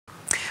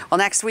Well,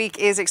 next week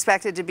is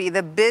expected to be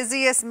the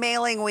busiest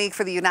mailing week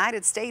for the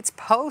United States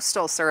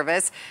Postal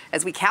Service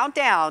as we count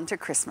down to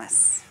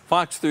Christmas.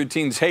 Fox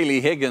 13's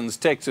Haley Higgins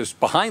takes us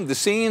behind the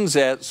scenes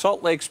at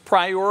Salt Lake's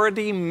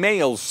Priority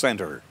Mail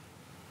Center.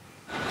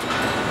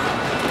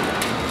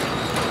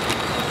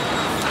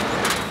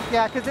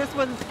 Yeah, because this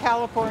one's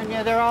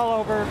California. They're all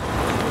over.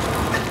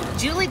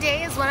 Julie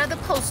Day is one of the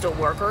postal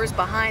workers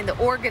behind the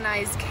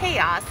organized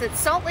chaos at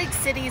Salt Lake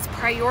City's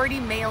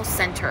Priority Mail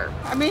Center.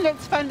 I mean,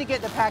 it's fun to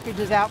get the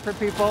packages out for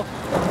people.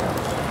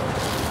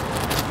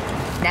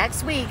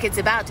 Next week, it's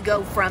about to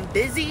go from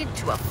busy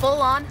to a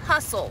full-on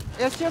hustle.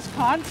 It's just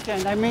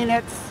constant. I mean,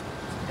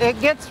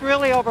 it gets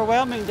really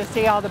overwhelming to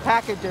see all the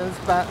packages,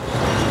 but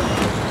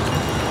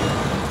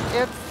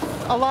it's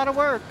a lot of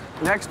work.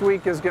 Next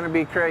week is going to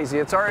be crazy.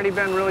 It's already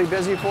been really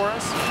busy for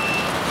us.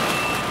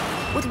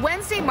 With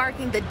Wednesday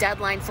marking the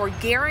deadline for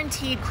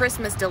guaranteed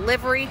Christmas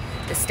delivery,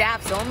 the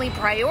staff's only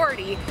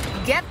priority,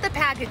 get the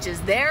packages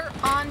there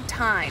on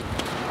time.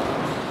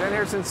 Been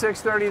here since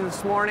 6:30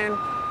 this morning.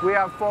 We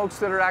have folks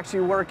that are actually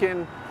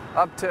working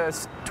up to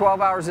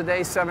 12 hours a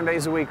day, 7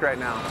 days a week right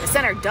now. The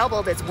center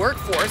doubled its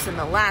workforce in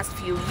the last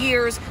few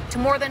years to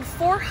more than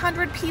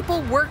 400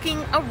 people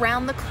working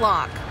around the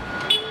clock.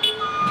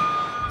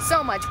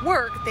 So much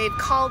work, they've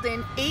called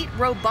in 8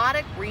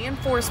 robotic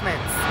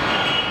reinforcements.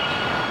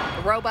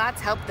 The robots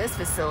help this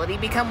facility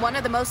become one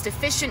of the most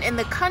efficient in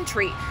the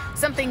country,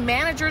 something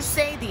managers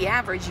say the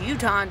average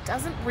Utahn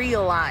doesn't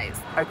realize.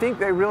 I think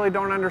they really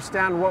don't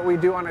understand what we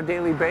do on a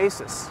daily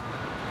basis.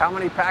 How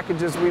many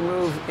packages we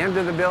move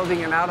into the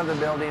building and out of the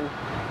building,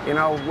 you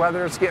know,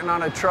 whether it's getting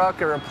on a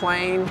truck or a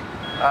plane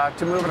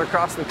to move it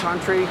across the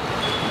country.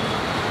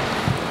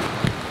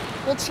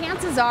 Well,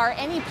 chances are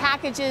any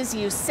packages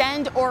you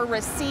send or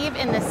receive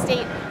in the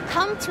state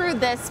come through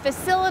this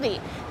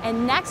facility.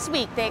 And next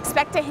week, they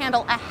expect to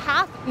handle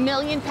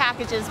 500,000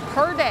 packages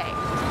per day.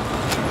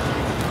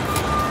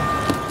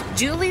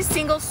 Julie's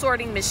single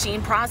sorting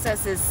machine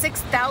processes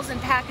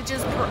 6,000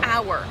 packages per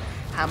hour.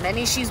 How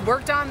many she's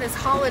worked on this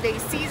holiday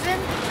season?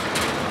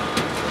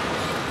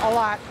 A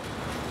lot.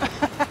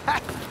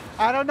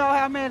 I don't know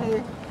how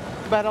many,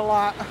 but a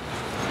lot.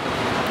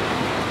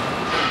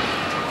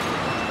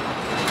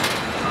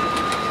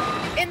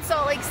 In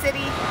Salt Lake City,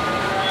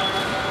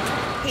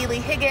 Haley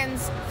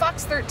Higgins,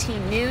 Fox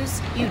 13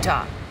 News,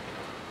 Utah.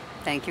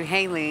 Thank you,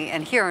 Haley.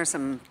 And here are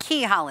some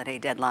key holiday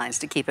deadlines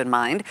to keep in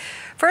mind.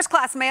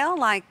 First-class mail,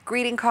 like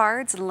greeting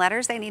cards and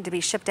letters, they need to be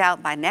shipped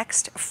out by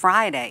next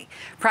Friday.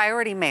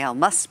 Priority mail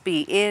must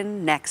be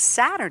in next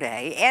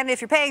Saturday. And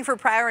if you're paying for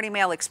Priority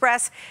Mail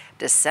Express,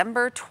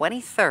 December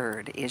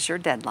 23rd is your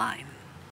deadline.